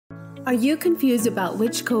Are you confused about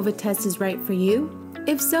which COVID test is right for you?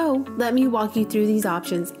 If so, let me walk you through these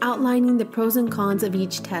options, outlining the pros and cons of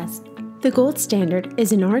each test. The gold standard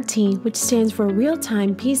is an RT, which stands for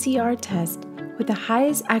real-time PCR test with the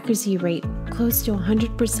highest accuracy rate, close to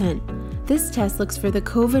 100%. This test looks for the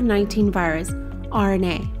COVID-19 virus,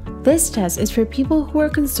 RNA. This test is for people who are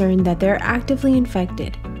concerned that they're actively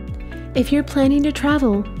infected. If you're planning to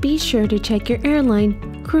travel, be sure to check your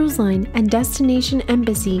airline, cruise line, and destination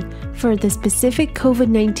embassy for the specific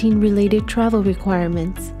COVID-19 related travel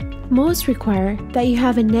requirements. Most require that you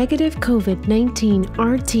have a negative COVID-19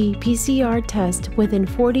 RT-PCR test within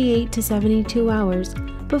 48 to 72 hours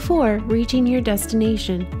before reaching your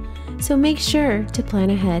destination, so make sure to plan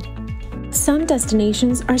ahead. Some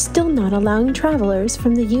destinations are still not allowing travelers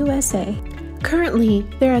from the USA. Currently,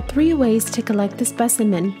 there are 3 ways to collect the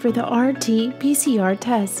specimen for the RT-PCR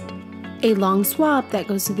test. A long swab that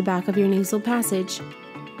goes to the back of your nasal passage,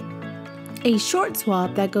 a short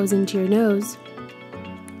swab that goes into your nose,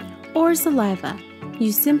 or saliva.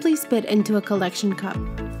 You simply spit into a collection cup.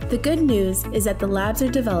 The good news is that the labs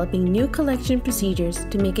are developing new collection procedures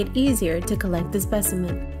to make it easier to collect the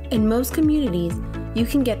specimen. In most communities, you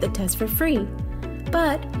can get the test for free,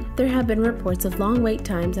 but there have been reports of long wait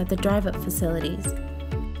times at the drive-up facilities.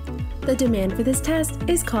 The demand for this test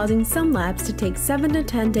is causing some labs to take 7 to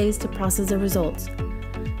 10 days to process the results.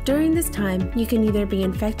 During this time, you can either be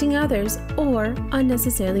infecting others or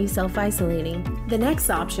unnecessarily self-isolating. The next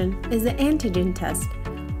option is the antigen test,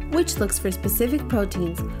 which looks for specific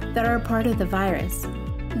proteins that are a part of the virus.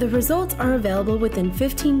 The results are available within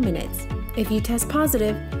 15 minutes. If you test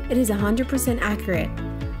positive, it is 100% accurate,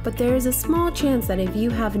 but there is a small chance that if you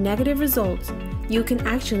have negative results, you can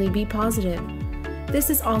actually be positive. This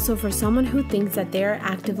is also for someone who thinks that they are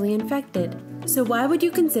actively infected. So why would you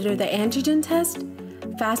consider the antigen test?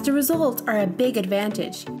 Faster results are a big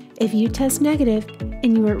advantage. If you test negative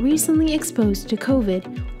and you were recently exposed to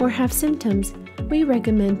COVID or have symptoms, we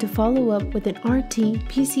recommend to follow up with an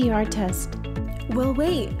RT-PCR test. Well,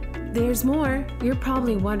 wait, there's more. You're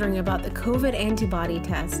probably wondering about the COVID antibody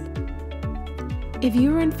test. If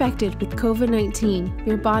you were infected with COVID-19,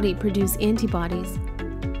 your body produced antibodies.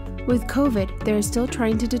 With COVID, they are still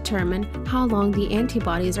trying to determine how long the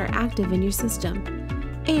antibodies are active in your system,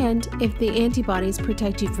 and if the antibodies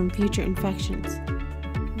protect you from future infections.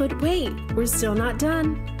 But wait, we're still not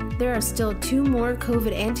done. There are still 2 more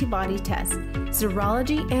COVID antibody tests,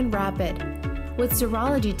 serology and rapid. With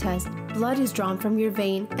serology test, blood is drawn from your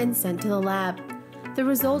vein and sent to the lab. The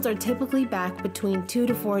results are typically back between 2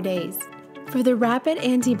 to 4 days. For the rapid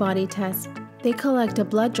antibody test, they collect a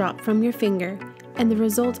blood drop from your finger, and the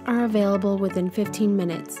results are available within 15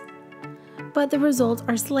 minutes. But the results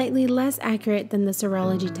are slightly less accurate than the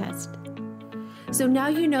serology test. So now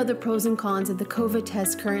you know the pros and cons of the COVID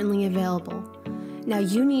test currently available. Now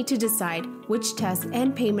you need to decide which test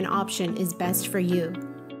and payment option is best for you.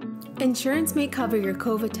 Insurance may cover your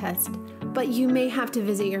COVID test, but you may have to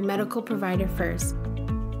visit your medical provider first.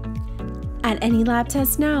 At Any Lab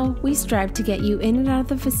Test Now, we strive to get you in and out of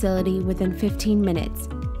the facility within 15 minutes.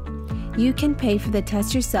 You can pay for the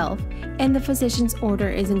test yourself, and the physician's order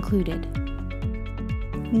is included.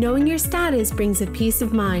 Knowing your status brings a peace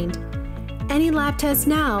of mind. Any Lab Test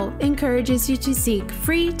Now encourages you to seek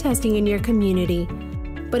free testing in your community.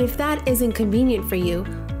 But if that isn't convenient for you,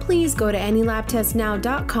 please go to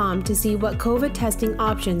anylabtestnow.com to see what COVID testing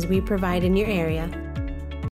options we provide in your area.